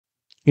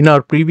In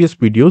our previous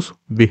videos,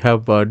 we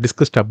have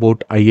discussed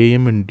about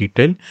IAM in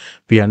detail.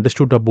 We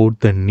understood about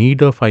the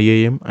need of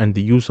IAM and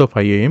the use of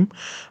IAM,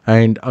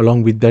 and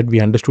along with that, we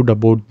understood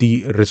about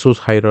the resource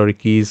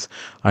hierarchies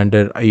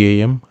under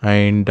IAM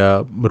and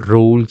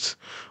roles.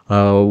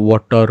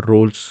 What are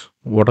roles?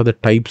 What are the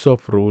types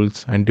of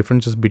roles and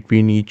differences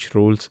between each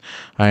roles?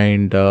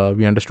 And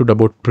we understood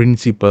about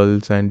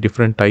principles and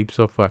different types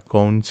of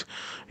accounts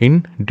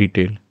in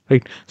detail.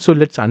 Right. So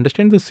let's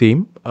understand the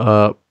same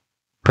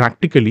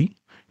practically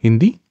in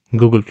the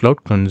Google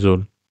Cloud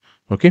Console.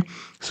 Okay,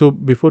 so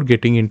before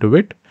getting into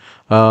it,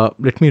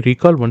 let me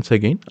recall once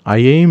again.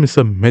 IAM is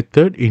a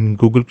method in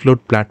Google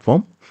Cloud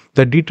Platform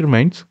that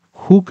determines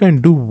who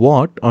can do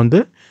what on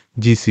the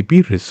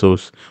GCP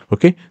resource.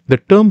 Okay, the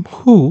term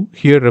who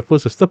here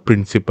refers as the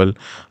principal.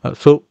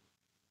 So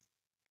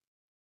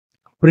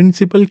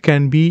principal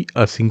can be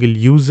a single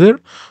user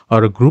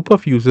or a group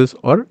of users,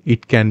 or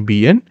it can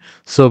be an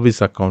service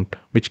account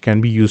which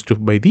can be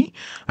used by the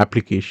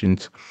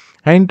applications.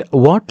 And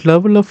what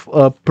level of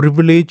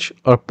privilege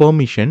or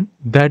permission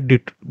that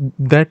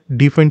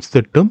defines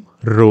the term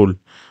role.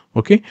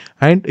 Okay,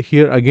 and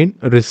here again,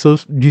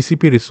 resource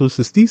GCP resource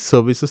is the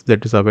services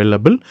that is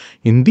available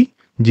in the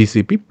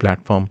GCP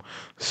platform.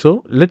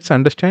 So let's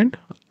understand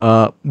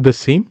the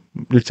same.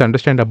 Let's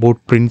understand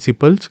about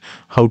principles,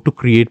 how to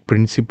create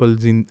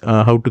principles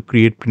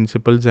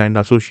and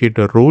associate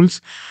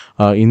roles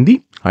in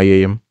the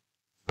IAM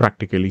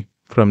practically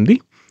from the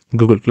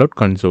Google Cloud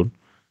Console.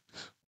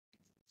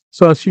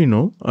 So as you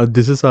know,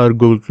 this is our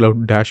Google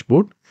Cloud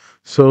dashboard.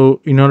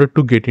 So in order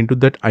to get into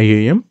that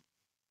IAM,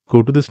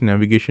 go to this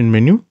navigation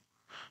menu,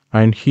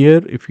 and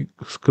here if you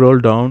scroll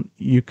down,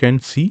 you can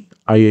see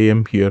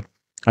IAM here,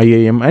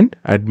 IAM and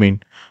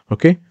admin.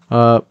 Okay,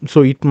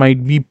 so it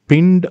might be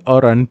pinned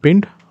or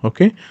unpinned.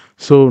 Okay,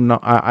 so now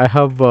I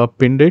have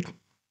pinned it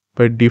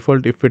by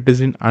default. If it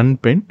is in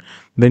unpinned,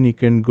 then you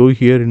can go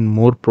here in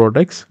more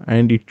products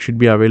and it should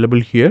be available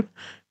here.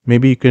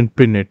 Maybe you can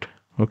pin it.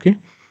 Okay,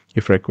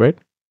 if required.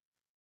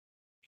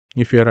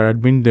 If you are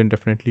admin, then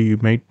definitely you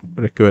might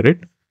require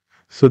it.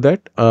 So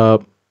that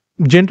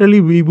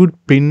generally we would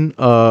pin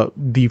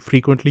the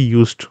frequently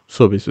used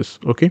services.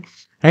 Okay,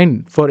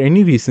 and for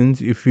any reasons,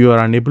 if you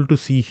are unable to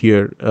see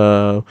here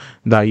the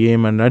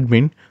IAM and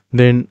admin,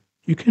 then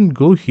you can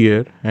go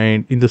here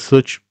and in the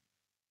search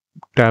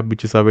tab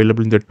which is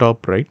available in the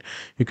top right,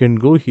 you can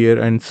go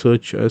here and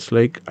search as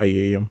like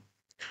IAM.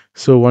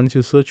 So once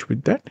you search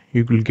with that,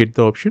 you will get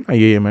the option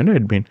IAM and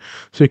admin.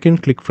 So you can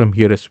click from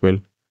here as well.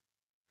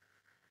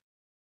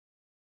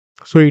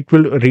 So it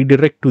will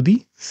redirect to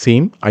the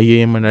same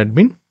IAM and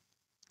admin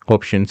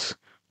options.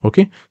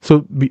 Okay,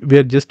 so we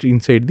are just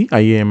inside the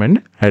IAM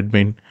and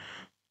admin.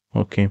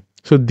 Okay,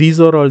 so these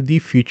are all the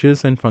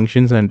features and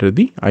functions under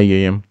the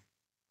IAM.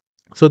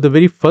 So the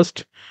very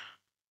first,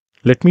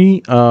 let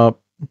me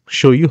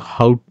show you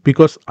how,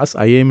 because as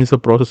IAM is a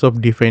process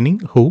of defining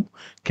who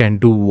can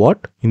do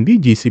what in the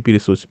GCP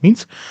resource,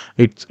 means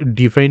it's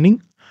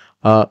defining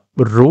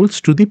roles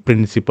to the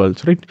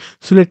principals, right?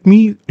 So let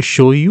me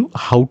show you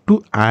how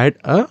to add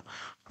a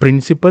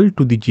principal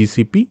to the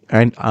GCP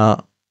and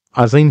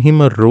assign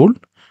him a role.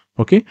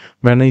 Okay,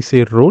 when I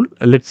say role,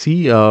 let's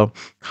see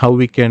how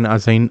we can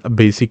assign a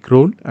basic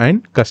role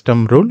and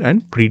custom role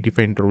and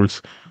predefined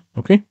roles.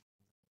 Okay,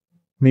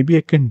 maybe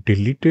I can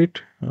delete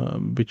it,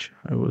 which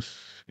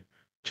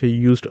I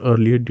used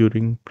earlier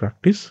during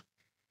practice.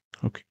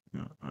 Okay,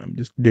 I'm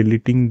just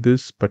deleting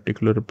this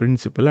particular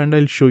principle and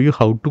I'll show you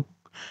how to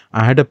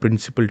add a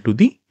principal to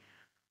the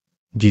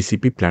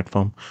GCP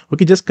platform.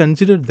 Okay, just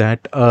consider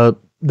that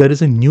there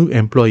is a new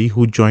employee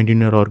who joined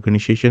in your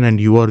organization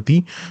and you are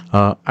the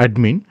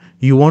admin.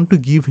 You want to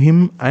give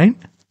him a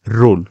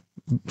role.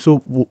 So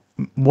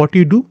what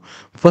you do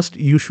first,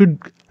 you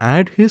should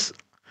add his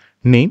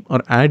name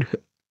or add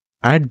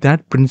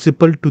that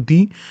principal to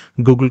the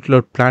Google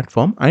Cloud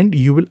platform and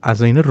you will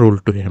assign a role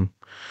to him.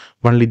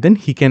 Only then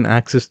he can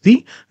access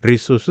the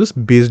resources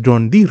based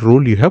on the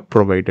role you have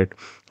provided,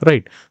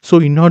 right?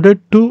 So in order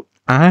to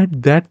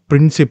add that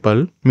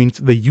principal, means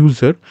the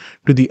user,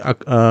 to the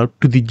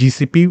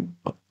GCP,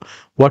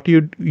 what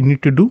you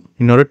need to do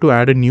in order to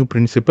add a new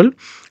principal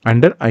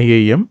under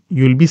IAM,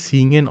 you will be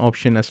seeing an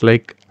option as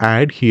like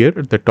add here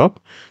at the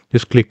top.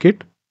 Just click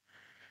it.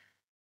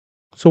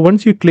 So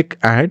once you click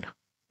add,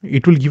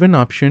 it will give an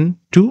option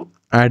to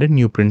add a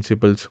new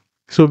principals.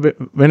 So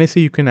when I say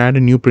you can add a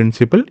new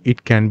principal,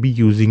 it can be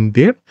using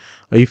their,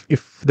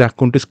 if the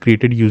account is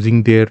created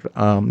using their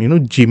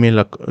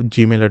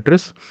Gmail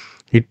address,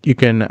 you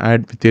can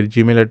add with their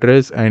Gmail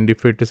address, and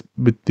if it is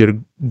with their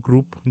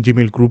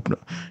Gmail group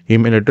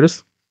email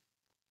address,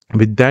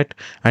 with that.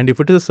 And if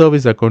it is a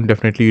service account,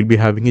 definitely you'll be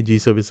having a G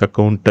service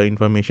account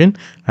information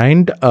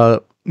and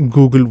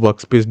Google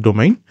Workspace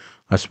domain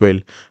as well.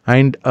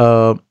 And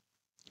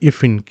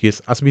if in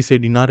case, as we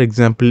said in our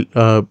example,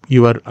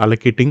 you are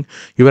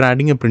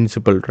adding a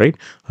principal, right?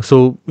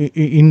 So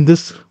in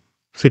this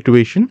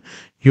situation,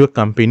 your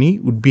company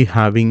would be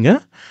having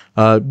a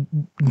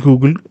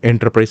Google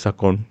Enterprise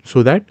account,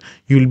 so that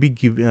you will be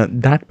given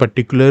that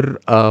particular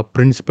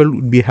principal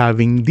would be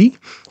having the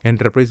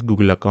Enterprise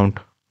Google account,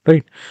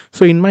 right?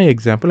 So in my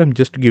example, I'm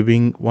just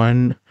giving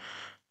one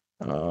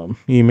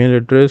email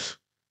address,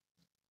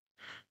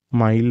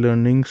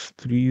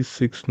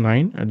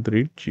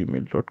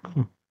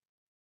 mylearnings369@gmail.com,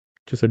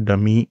 just a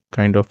dummy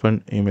kind of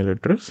an email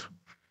address.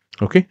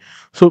 Okay,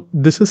 so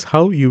this is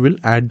how you will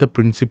add the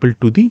principal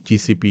to the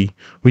GCP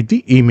with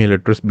the email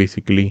address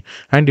basically.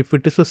 And if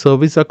it is a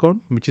service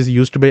account which is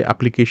used by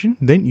application,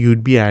 then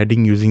you'd be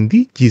adding using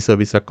the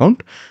gservice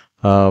account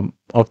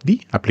of the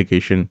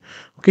application.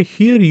 Okay,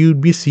 here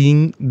you'd be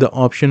seeing the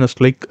option as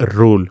like a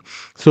role.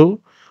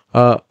 So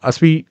as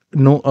we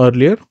know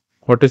earlier,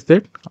 what is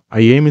that?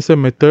 IAM is a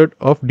method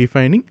of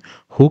defining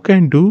who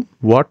can do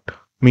what,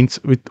 means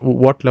with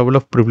what level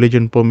of privilege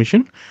and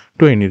permission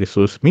to any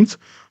resource. Means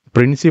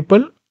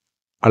principal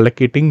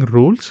allocating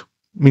roles,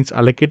 means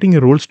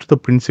allocating roles to the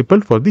principal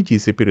for the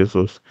GCP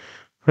resource,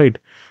 right?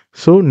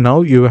 So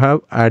now you have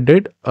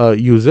added a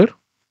user,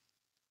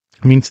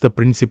 means the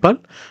principal,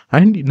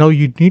 and now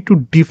you need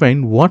to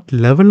define what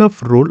level of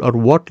role or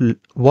what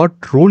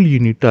role you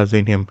need to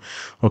assign him.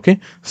 Okay,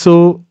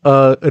 so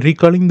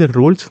recalling the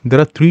roles,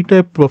 there are three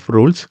type of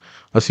roles,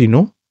 as you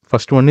know.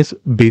 First one is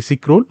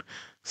basic role,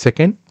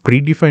 second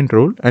predefined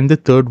role, and the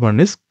third one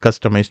is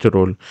customized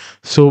role.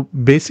 So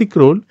basic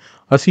role,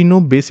 as you know,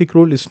 basic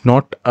role is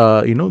not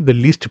the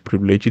least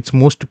privilege. It's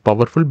most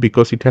powerful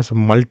because it has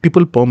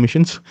multiple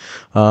permissions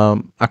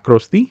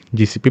across the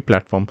GCP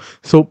platform.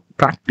 So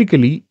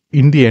practically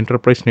in the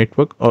enterprise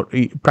network, or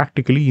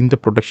practically in the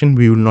production,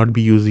 we will not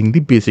be using the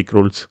basic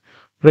roles,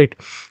 right?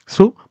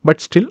 So but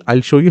still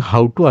I'll show you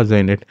how to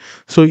assign it.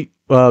 So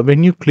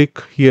when you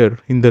click here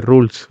in the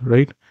roles,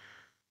 right,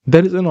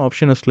 there is an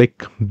option as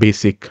like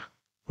basic.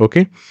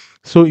 Okay,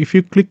 so if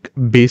you click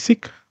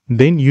basic,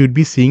 then you'd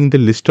be seeing the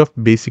list of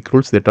basic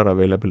roles that are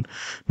available.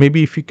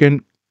 Maybe if you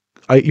can,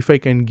 if I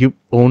can give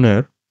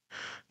owner,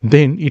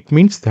 then it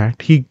means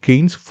that he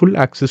gains full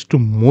access to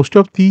most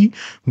of the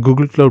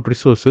Google Cloud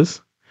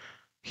resources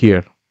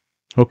here.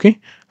 Okay,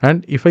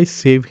 and if I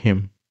save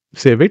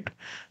it,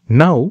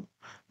 now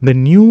the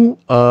new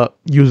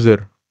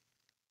user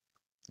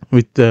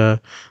with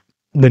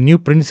the new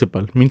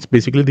principal, means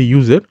basically the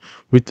user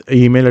with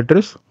email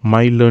address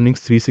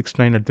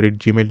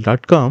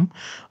mylearnings369@gmail.com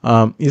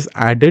is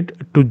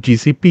added to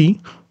GCP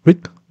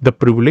with the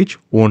privilege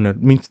owner,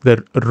 means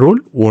the role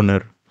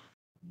owner.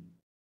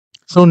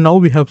 So now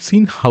we have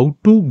seen how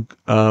to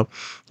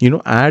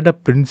add a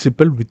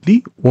principal with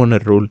the owner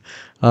role.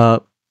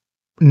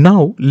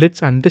 Now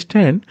let's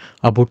understand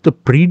about the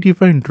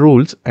predefined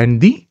roles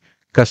and the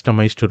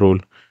customized role.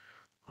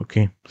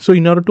 Okay, so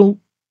in order to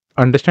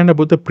understand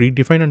about the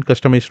predefined and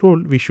customized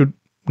role, we should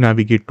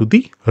navigate to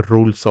the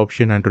roles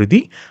option under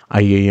the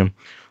IAM.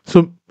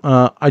 So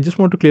I just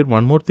want to clear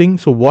one more thing.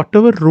 So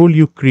whatever role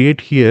you create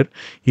here,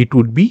 it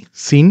would be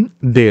seen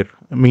there.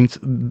 Means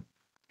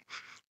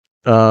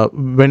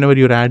whenever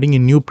you're adding a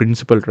new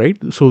principal, right?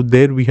 So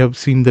there we have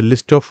seen the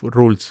list of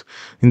roles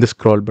in the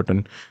scroll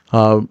button,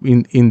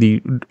 in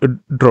the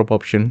drop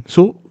option.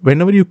 So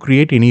whenever you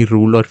create any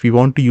rule, or if you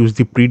want to use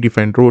the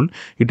predefined role,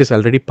 it is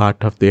already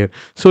part of there.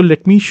 So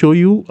let me show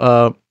you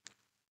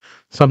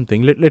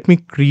something. Let me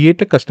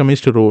create a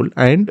customized role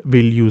and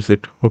we'll use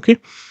it. Okay,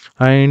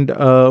 and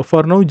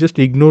for now just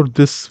ignore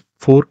this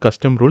 4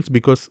 custom roles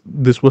because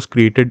this was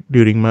created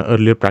during my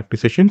earlier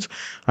practice sessions.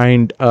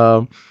 And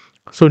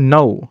so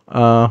now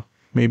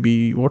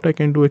maybe what I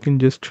can do, I can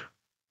just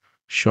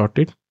short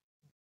it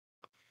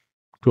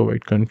to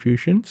avoid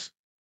confusions.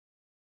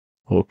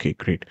 Okay,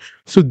 great.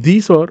 So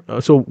these are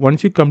so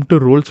once you come to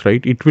roles,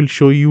 right, it will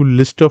show you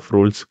list of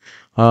roles.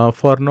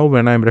 For now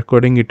when I'm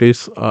recording, it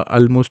is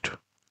almost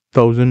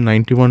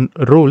 1091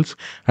 roles,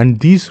 and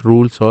these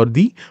roles are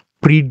the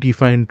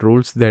predefined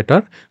roles that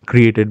are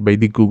created by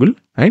the Google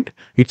and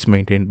it's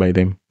maintained by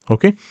them.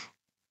 Okay,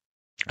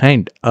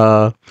 and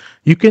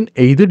you can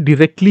either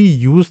directly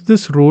use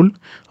this role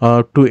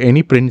to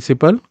any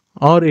principal,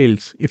 or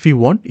else if you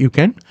want, you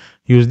can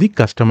use the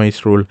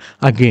customized role.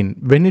 Again,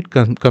 when it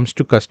comes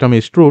to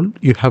customized role,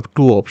 you have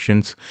two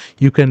options.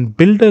 You can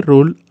build a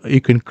role,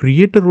 you can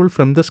create a role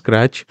from the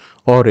scratch,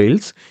 or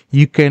else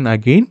you can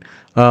again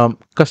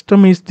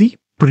customize the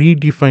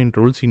predefined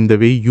roles in the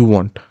way you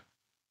want.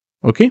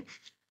 Okay,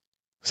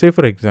 say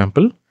for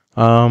example,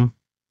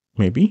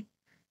 maybe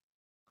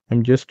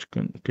I'm just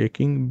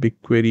taking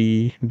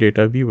BigQuery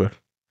data viewer.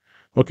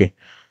 Okay,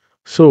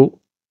 so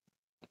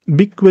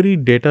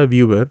BigQuery data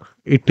viewer,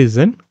 it is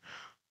an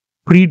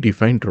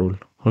predefined role.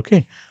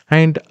 Okay,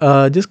 and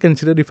just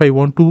consider if I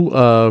want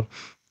to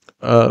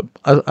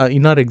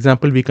in our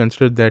example, we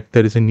consider that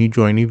there is a new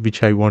joinee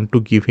which I want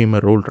to give him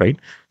a role, right?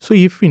 So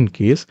if in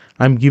case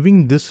I'm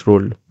giving this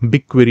role,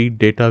 BigQuery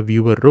data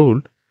viewer role,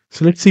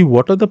 so let's see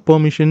what are the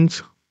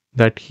permissions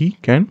that he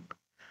can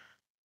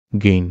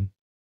gain.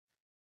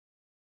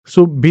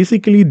 So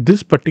basically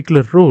this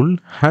particular role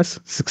has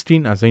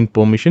 16 assigned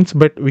permissions,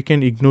 but we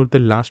can ignore the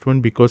last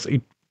one because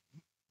it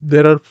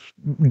there are,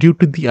 due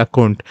to the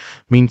account,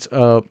 means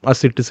a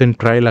citizen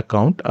trial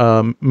account,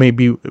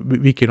 maybe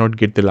we cannot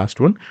get the last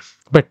one,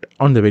 but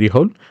on the very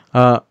whole,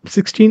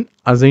 16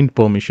 assigned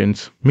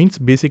permissions means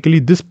basically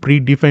this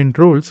predefined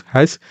roles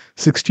has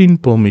 16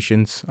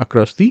 permissions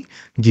across the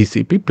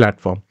GCP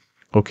platform.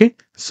 Okay,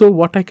 so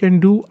what I can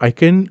do, I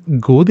can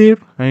go there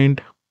and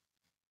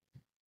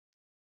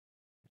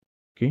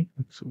okay,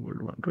 it's a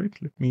old one, right?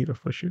 Let me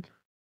refresh it.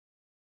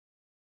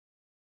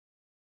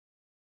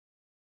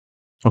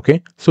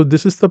 Okay, so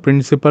this is the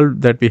principal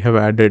that we have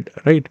added,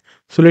 right?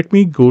 So let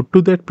me go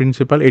to that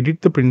principal,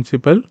 edit the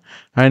principal,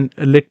 and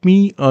let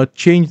me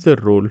change the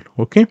role.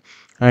 Okay,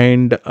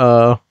 and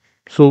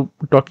so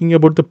talking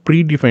about the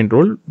predefined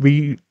role,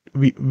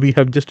 we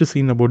have just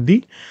seen about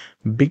the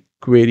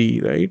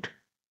BigQuery, right?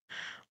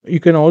 You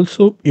can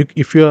also,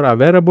 if you are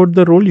aware about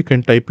the role, you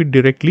can type it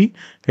directly.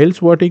 Else,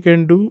 what you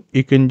can do,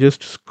 you can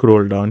just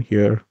scroll down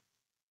here.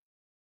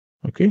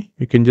 Okay,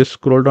 you can just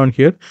scroll down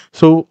here.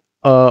 So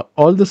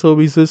all the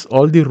services,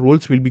 all the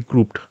roles will be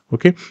grouped.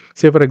 Okay,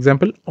 say for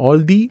example, all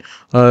the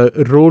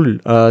role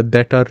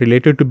that are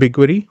related to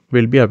BigQuery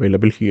will be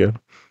available here.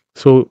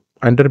 So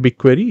under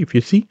BigQuery, if you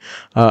see,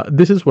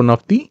 this is one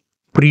of the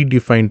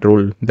predefined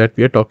role that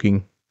we are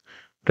talking,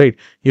 right?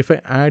 If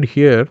I add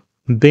here,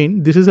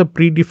 then this is a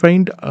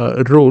predefined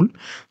role,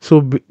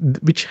 so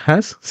which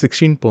has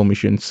 16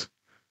 permissions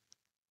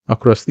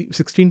across the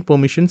 16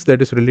 permissions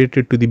that is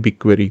related to the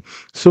BigQuery.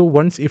 So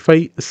once if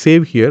I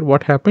save here,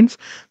 what happens?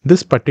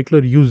 This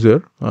particular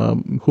user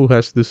who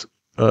has this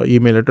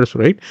email address,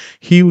 right?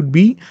 He would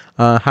be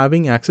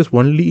having access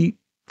only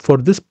for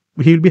this.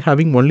 He will be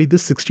having only the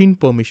 16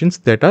 permissions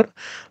that are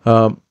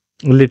uh,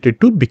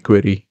 related to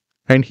BigQuery,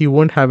 and he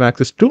won't have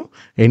access to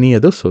any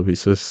other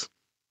services.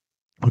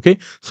 Okay,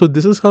 so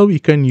this is how you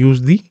can use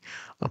the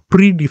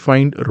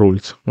predefined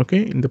roles.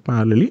 Okay, in the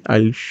parallelly,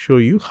 I'll show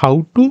you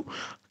how to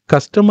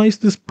customize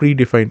this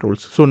predefined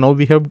roles. So now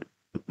we have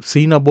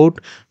seen about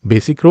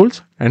basic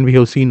roles and we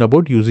have seen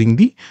about using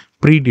the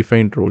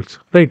predefined roles,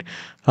 right?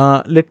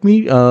 Let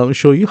me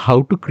show you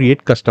how to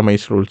create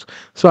customized roles.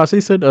 So as I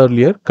said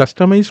earlier,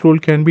 customized role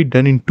can be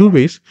done in two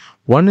ways.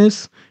 One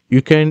is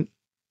you can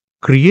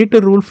create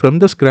a role from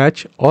the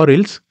scratch, or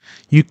else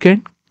you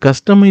can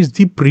customize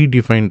the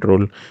predefined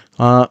role.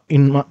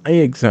 In my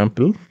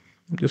example,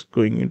 just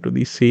going into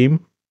the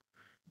same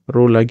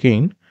role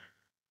again,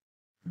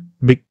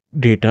 big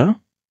data,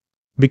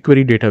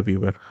 BigQuery data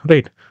viewer,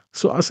 right?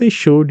 So as I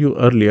showed you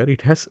earlier,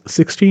 it has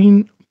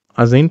 16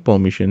 assigned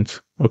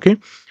permissions. Okay,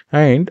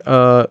 and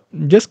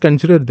just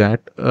consider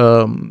that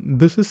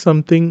this is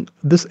something,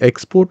 this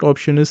export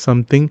option is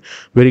something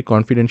very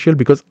confidential,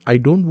 because I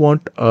don't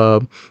want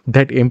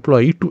that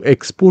employee to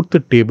export the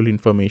table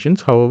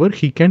informations. However,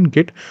 he can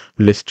get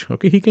list.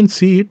 Okay, he can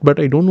see it, but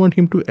I don't want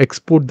him to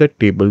export that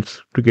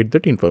tables to get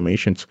that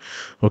informations.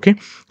 Okay,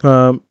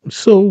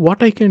 so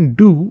what I can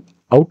do,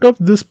 out of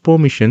this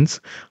permissions,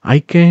 I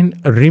can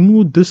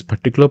remove this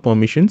particular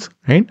permissions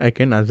and I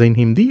can assign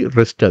him the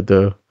rest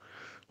other.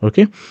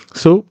 Okay,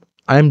 so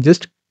I'm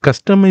just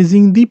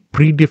customizing the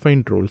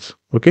predefined roles.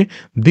 Okay,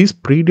 this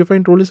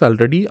predefined role is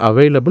already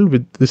available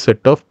with the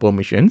set of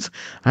permissions,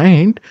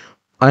 and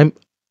I'm,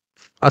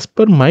 as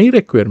per my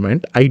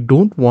requirement, I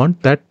don't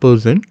want that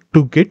person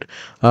to get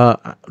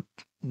uh,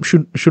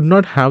 should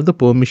not have the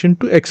permission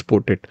to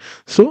export it.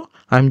 So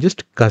I'm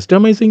just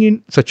customizing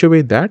in such a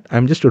way that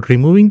I'm just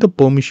removing the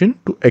permission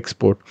to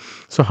export.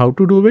 So how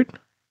to do it?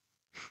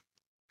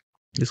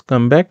 Just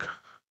come back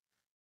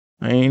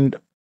and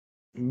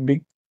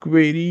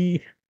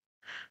BigQuery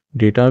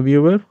data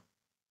viewer.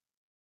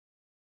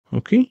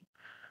 Okay,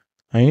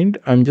 and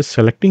I'm just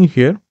selecting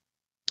here.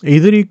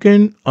 Either you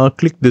can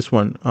click this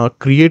one,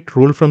 create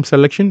role from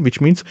selection,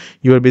 which means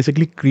you are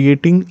basically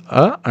creating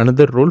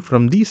another role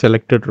from the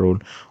selected role,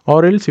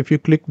 or else if you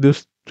click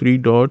this three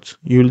dots,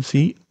 you will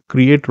see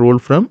create role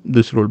from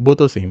this role.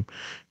 Both are same.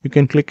 You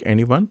can click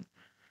any one.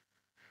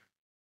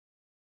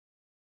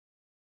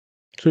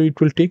 So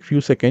it will take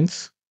few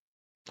seconds.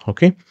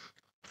 Okay,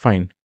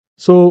 fine.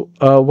 So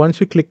once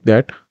you click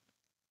that,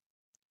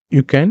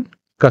 you can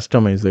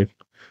customize it.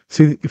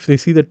 See, if they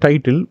see the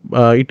title,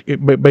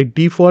 by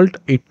default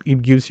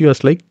it gives you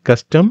as like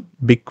custom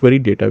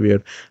BigQuery data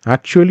viewer.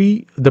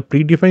 Actually, the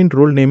predefined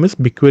role name is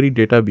BigQuery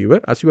data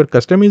viewer. As you are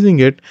customizing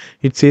it,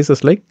 it says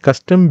as like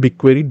custom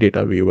BigQuery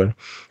data viewer.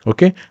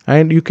 Okay,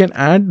 and you can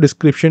add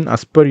description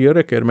as per your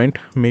requirement.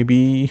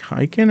 Maybe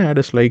I can add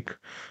as like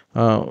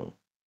uh,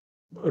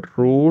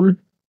 role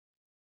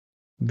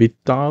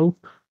without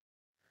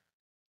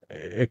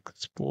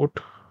export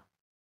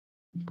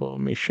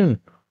permission.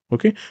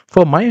 Okay,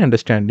 for my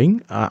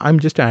understanding, I'm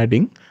just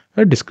adding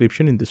a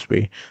description in this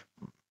way.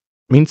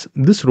 Means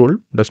this role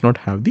does not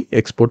have the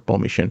export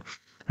permission,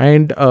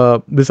 and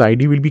this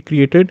ID will be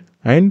created.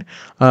 And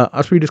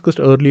as we discussed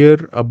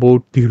earlier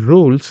about the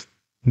roles,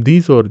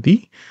 these are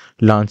the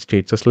launch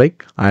states as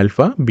like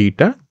alpha,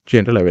 beta,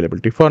 general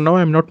availability. For now,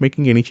 I'm not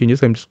making any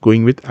changes. I'm just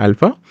going with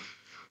alpha.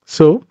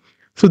 So,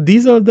 so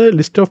these are the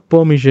list of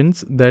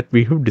permissions that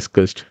we have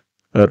discussed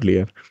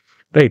earlier,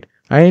 right?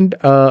 And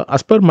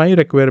as per my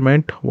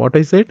requirement, what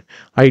I said,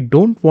 I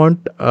don't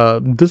want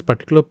this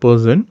particular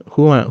person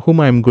whom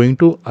I am going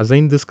to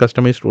assign this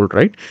customized role,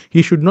 right?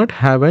 He should not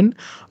have an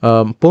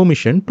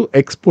permission to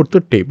export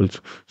the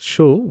tables.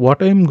 So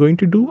what I am going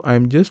to do, I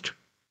am just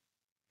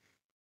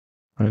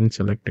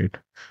unselect it,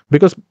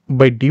 because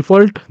by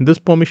default this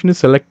permission is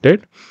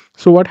selected.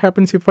 So what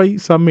happens if I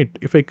submit,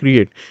 if I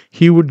create,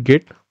 he would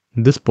get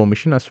this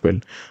permission as well,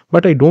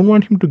 but I don't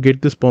want him to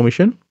get this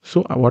permission.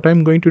 So what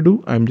I'm going to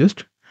do, I'm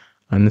just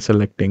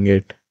unselecting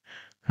it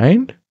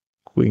and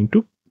going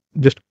to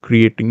just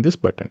creating this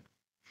button.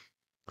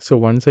 So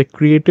once I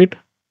create it,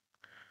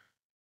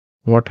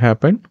 what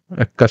happened,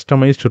 a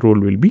customized role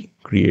will be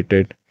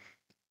created.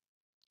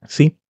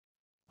 See,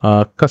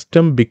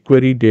 custom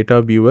BigQuery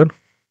data viewer,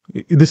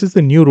 this is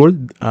the new role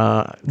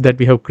that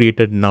we have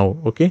created now.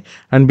 Okay,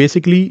 and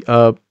basically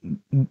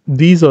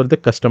these are the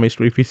customized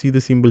role. If you see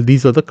the symbol,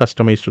 these are the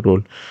customized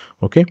role.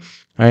 Okay,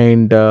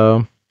 and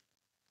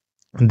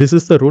this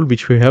is the role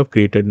which we have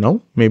created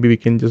now. Maybe we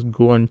can just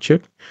go and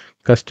check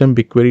custom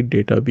BigQuery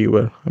data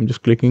viewer. I'm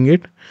just clicking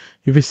it.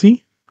 If you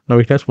see, now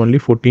it has only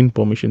 14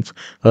 permissions.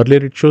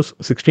 Earlier it shows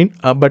 16,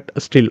 but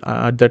still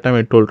at that time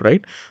I told,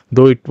 right,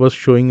 though it was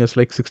showing us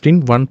like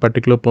 16, one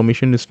particular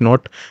permission is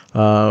not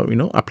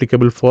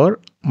applicable for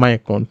my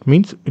account.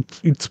 Means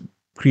it's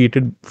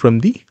created from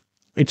the,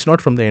 it's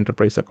not from the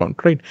enterprise account,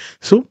 right?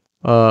 So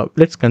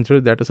let's consider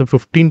that as a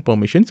 15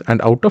 permissions,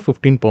 and out of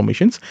 15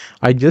 permissions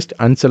I just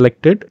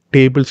unselected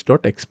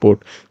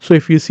tables.export. So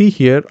if you see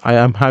here, I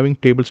am having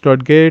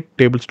tables.get,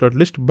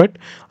 tables.list, but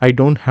I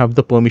don't have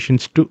the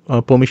permissions to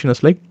permission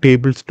as like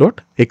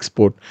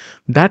tables.export.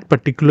 That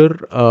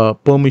particular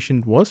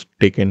permission was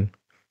taken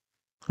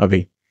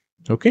away.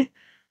 Okay,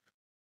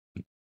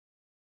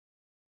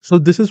 so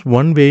this is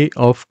one way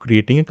of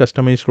creating a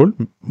customized role,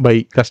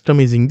 by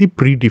customizing the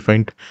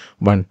predefined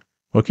one.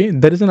 Okay,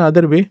 there is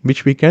another way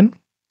which we can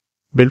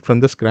build from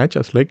the scratch,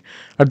 as like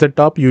at the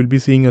top you will be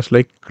seeing as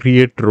like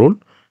create role.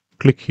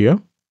 Click here.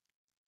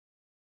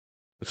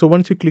 So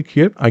once you click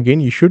here, again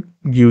you should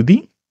give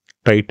the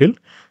title.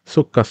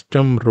 So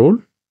custom role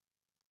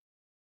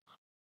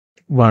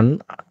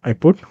 1 I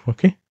put.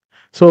 Okay,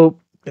 so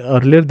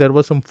earlier there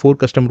was some 4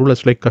 custom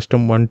rules like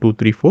custom 1 2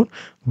 3 4,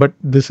 but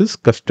this is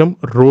custom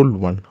role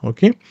 1.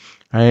 Okay,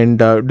 and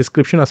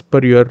description as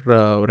per your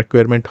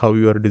requirement, how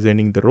you are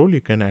designing the role,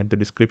 you can add the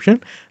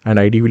description, and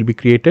ID will be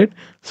created.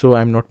 So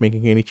I'm not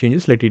making any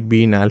changes, let it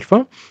be in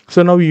alpha.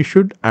 So now you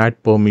should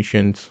add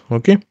permissions.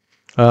 Okay,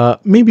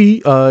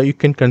 maybe you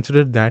can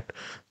consider that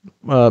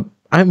uh,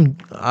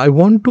 I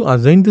want to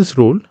assign this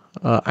role,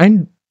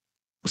 and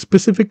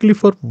specifically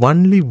for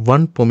only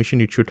one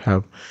permission it should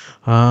have.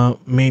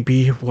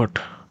 Maybe what,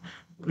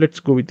 let's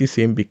go with the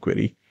same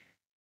BigQuery.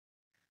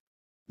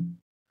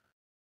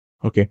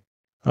 Okay,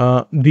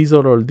 these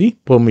are all the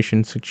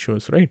permissions it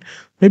shows, right?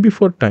 Maybe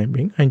for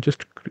timing I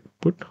just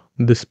put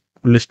this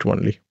list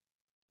only.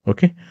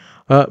 Okay,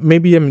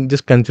 maybe I'm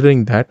just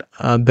considering that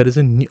there is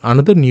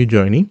another new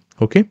joinee.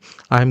 Okay,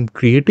 I'm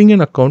creating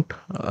an account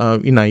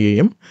in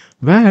IAM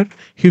where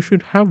you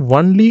should have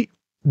only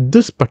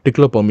this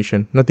particular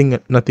permission,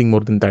 nothing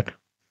more than that.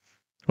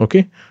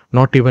 Okay,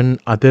 not even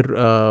other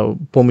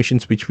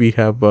permissions which we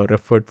have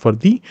referred for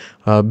the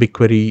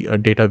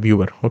BigQuery data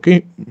viewer.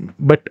 Okay,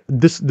 but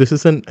this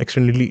is an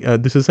externally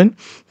this is an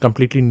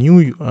completely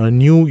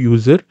new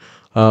user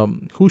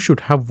who should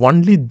have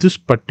only this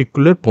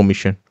particular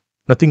permission,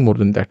 nothing more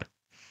than that.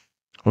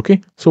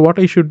 Okay, so what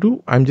I should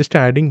do, I'm just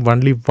adding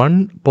only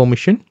one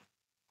permission,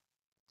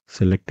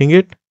 selecting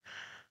it,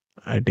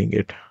 adding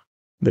it.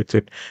 That's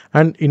it.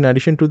 And in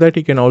addition to that,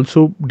 you can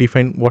also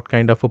define what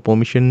kind of a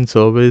permission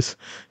service.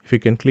 If you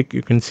can click,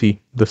 you can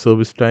see the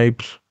service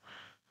types,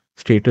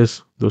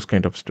 status, those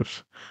kind of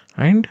stuffs.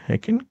 And I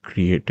can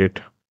create it.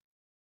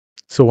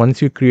 So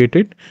once you create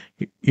it,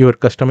 your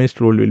customized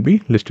role will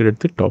be listed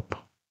at the top.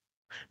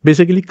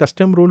 Basically,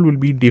 custom role will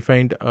be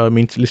defined,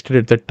 means listed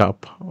at the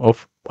top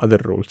of other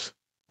roles.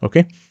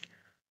 Okay.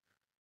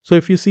 So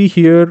if you see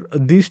here,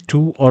 these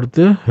two are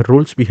the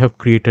roles we have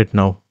created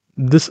now.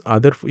 This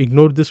other,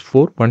 ignore this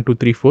 4 1 2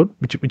 3 4,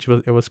 which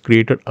was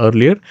created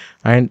earlier,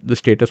 and the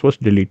status was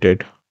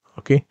deleted.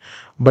 Okay,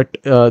 but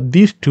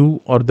these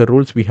two are the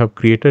roles we have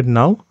created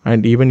now.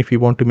 And even if you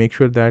want to make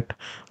sure that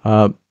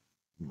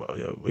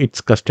it's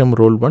custom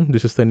role 1,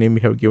 this is the name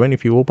we have given.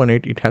 If you open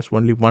it, it has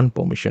only one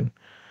permission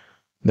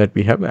that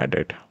we have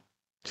added.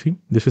 See,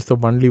 this is the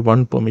only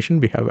one permission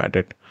we have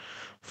added.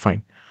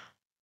 Fine.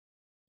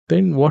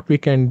 Then what we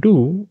can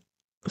do,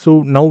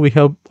 so now we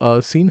have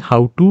seen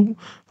how to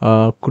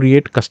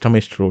create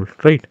customized role,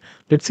 right?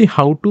 Let's see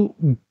how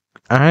to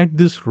add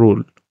this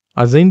role,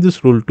 assign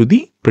this role to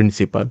the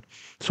principal.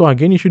 So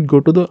again, you should go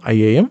to the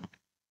IAM.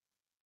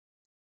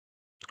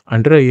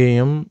 Under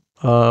IAM,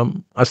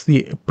 as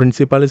the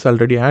principal is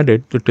already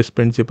added, the test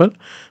principal,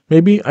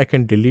 maybe I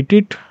can delete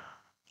it,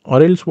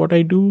 or else what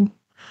I do,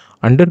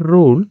 under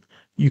role,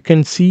 you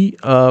can see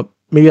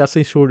maybe as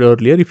I showed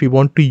earlier, if you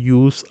want to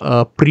use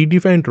a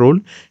predefined role,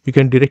 you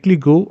can directly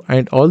go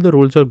and all the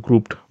roles are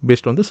grouped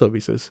based on the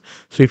services.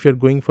 So if you're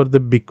going for the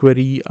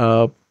BigQuery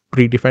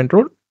predefined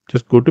role,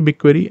 just go to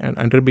BigQuery, and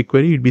under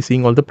BigQuery, you'll be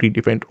seeing all the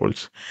predefined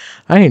roles.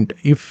 And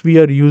if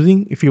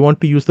you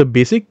want to use the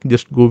basic,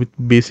 just go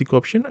with basic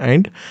option,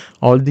 and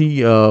all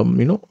the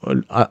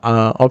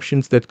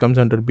options that comes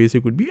under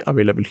basic would be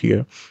available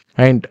here.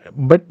 And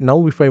but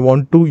now if I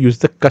want to use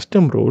the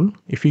custom role,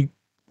 if you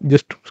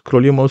just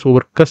scroll your mouse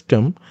over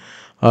custom,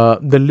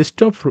 the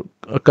list of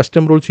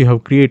custom roles you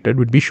have created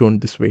would be shown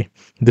this way,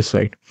 this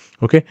side.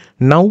 Okay,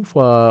 now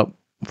for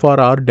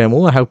our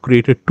demo, I have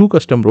created 2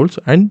 custom roles,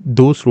 and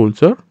those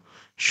roles are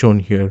shown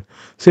here.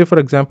 Say for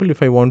example,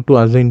 if I want to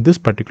assign this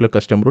particular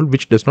custom role,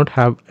 which does not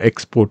have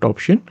export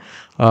option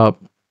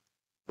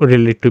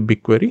related to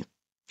BigQuery,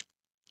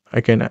 I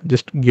can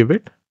just give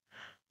it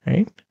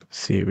and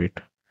save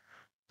it.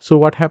 So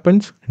what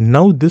happens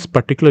now, this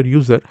particular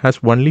user has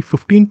only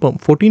 14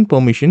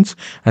 permissions,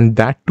 and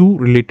that too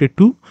related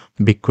to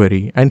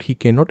BigQuery, and he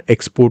cannot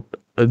export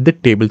the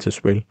tables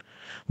as well.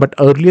 But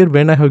earlier,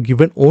 when I have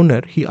given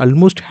owner, he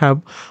almost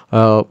have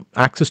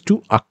access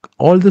to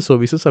all the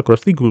services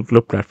across the Google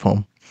Cloud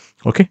platform.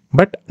 Okay,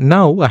 but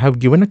now I have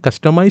given a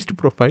customized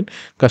profile,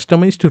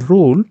 customized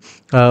role,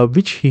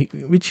 which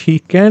he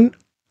can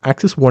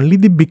access only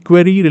the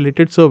BigQuery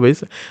related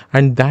service,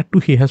 and that too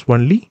he has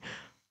only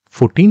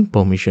 14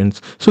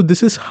 permissions. So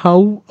this is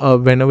how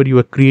whenever you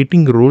are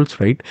creating roles,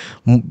 right,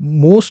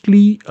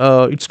 mostly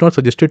it's not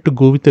suggested to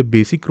go with the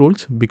basic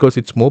roles because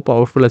it's more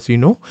powerful, as you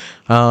know.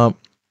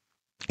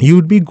 You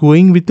would be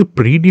going with the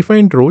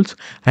predefined roles,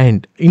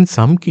 and in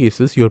some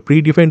cases your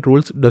predefined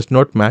roles does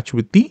not match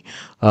with the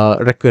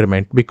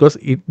requirement, because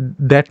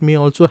that may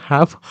also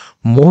have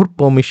more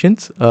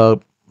permissions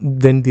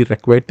than the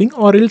required thing,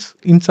 or else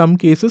in some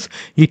cases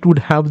it would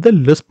have the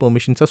less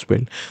permissions as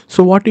well.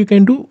 So what you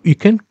can do, you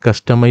can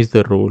customize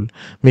the role.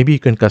 Maybe you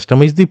can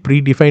customize the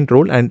predefined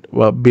role, and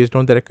based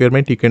on the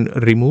requirement you can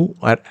remove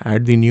or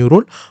add the new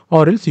role,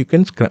 or else you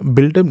can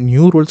build up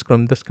new roles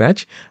from the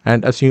scratch,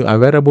 and as you are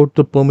aware about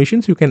the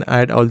permissions, you can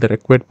add all the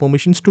required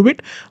permissions to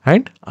it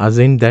and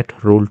assign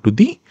that role to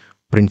the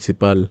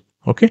principal.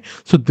 Okay,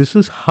 so this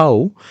is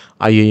how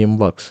IAM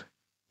works.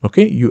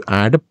 Okay, you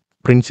add a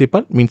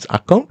principal, means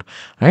account,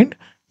 and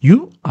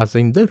you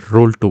assign the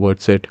role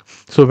towards it.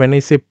 So when I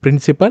say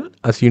principal,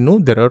 as you know,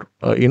 there are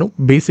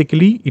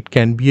basically it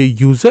can be a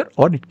user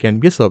or it can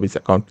be a service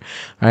account.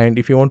 And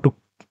if you want to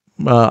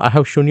I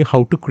have shown you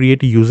how to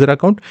create a user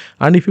account,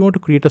 and if you want to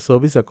create a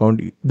service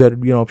account, there will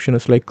be an option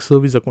as like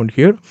service account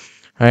here,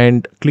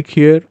 and click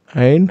here,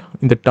 and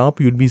in the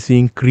top you'll be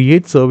seeing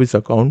create service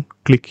account.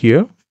 Click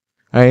here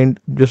and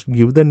just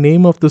give the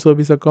name of the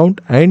service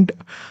account, and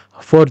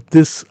for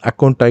this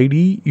account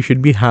ID you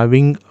should be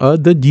having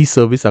the G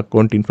service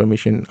account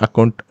information,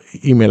 account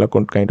email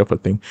account kind of a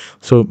thing.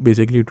 So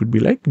basically it would be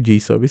like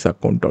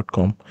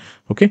gserviceaccount.com.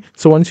 Okay,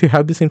 so once you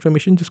have this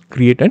information, just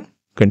create and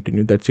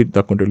continue. That's it,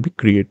 the account will be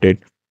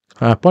created.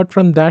 Apart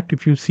from that,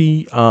 if you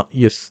see,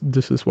 yes,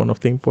 this is one of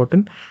the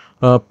important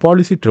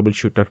policy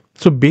troubleshooter.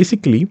 So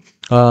basically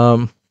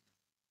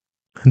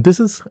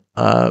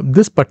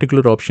this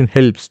particular option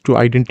helps to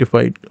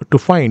identify, to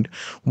find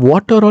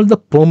what are all the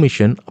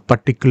permission a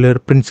particular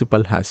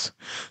principal has.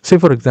 Say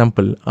for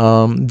example,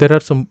 there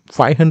are some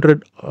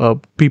 500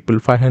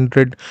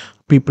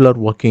 people are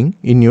working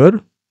in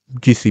your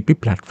GCP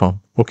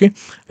platform. Okay,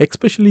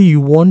 especially you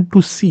want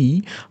to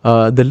see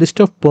the list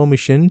of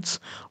permissions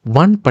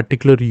one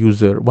particular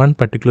user, one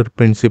particular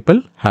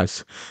principal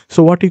has.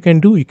 So what you can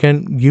do, you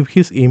can give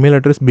his email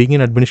address. Being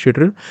an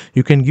administrator,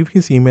 you can give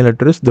his email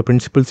address, the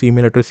principal's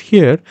email address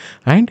here,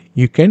 and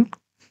you can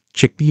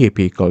check the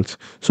API calls.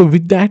 So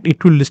with that,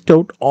 it will list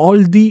out all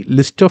the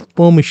list of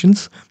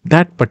permissions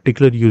that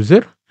particular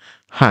user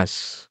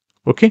has.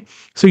 Okay,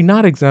 so in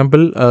our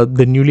example,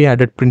 the newly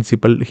added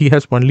principal, he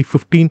has only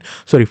 14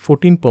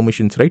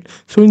 permissions, right?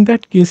 So in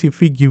that case,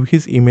 if we give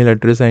his email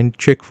address and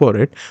check for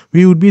it,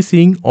 we would be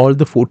seeing all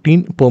the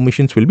 14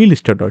 permissions will be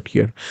listed out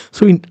here.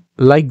 So in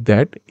like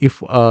that,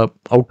 if out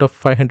of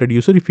 500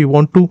 user, if you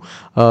want to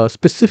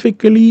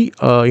specifically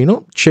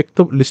check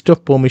the list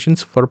of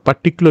permissions for a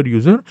particular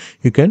user,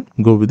 you can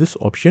go with this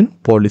option,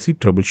 policy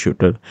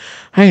troubleshooter.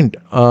 And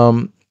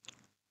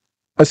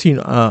as you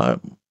know,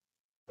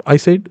 I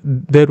said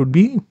there would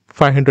be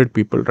 500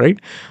 people, right?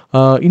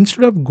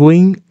 Instead of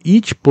going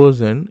each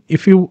person,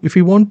 if you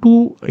want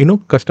to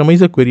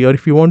customize a query, or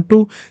if you want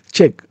to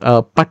check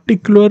a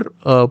particular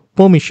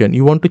permission,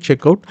 you want to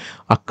check out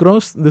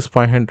across this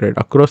 500,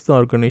 across the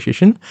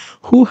organization,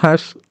 who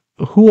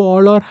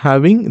all are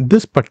having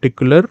this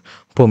particular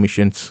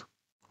permissions.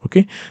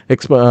 Okay,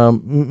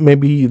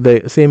 maybe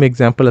the same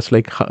example as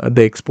like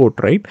the export,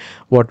 right,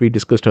 what we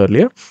discussed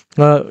earlier.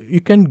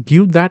 You can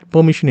give that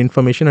permission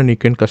information, and you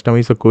can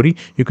customize a query.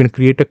 You can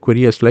create a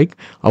query as like,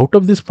 out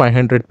of this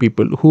 500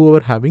 people, who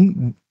are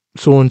having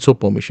so and so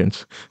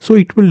permissions. So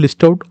it will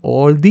list out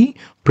all the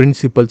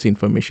principals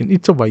information.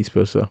 It's a vice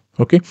versa.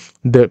 Okay,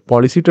 the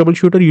policy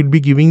troubleshooter, you'll be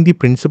giving the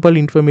principal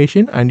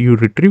information and you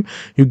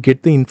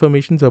get the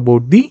informations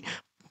about the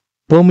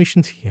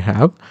permissions you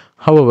have.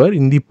 However,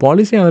 in the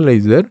policy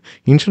analyzer,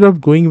 instead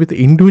of going with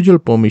individual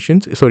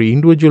permissions, sorry,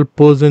 individual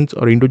persons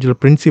or individual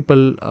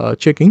principal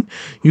checking,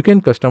 you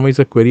can customize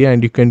a query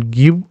and you can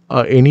give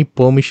any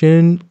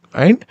permission,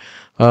 and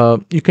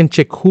you can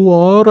check who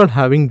are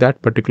having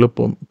that particular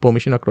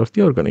permission across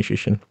the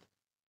organization.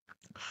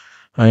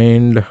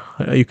 And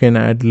you can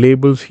add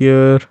labels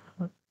here,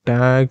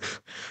 tags,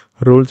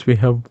 roles we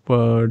have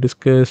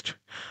discussed,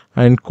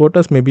 and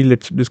quotas. Maybe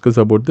let's discuss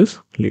about this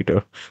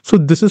later. So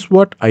this is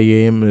what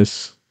IAM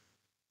is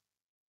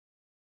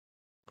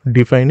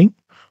defining,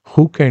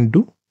 who can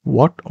do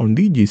what on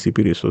the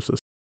GCP resources.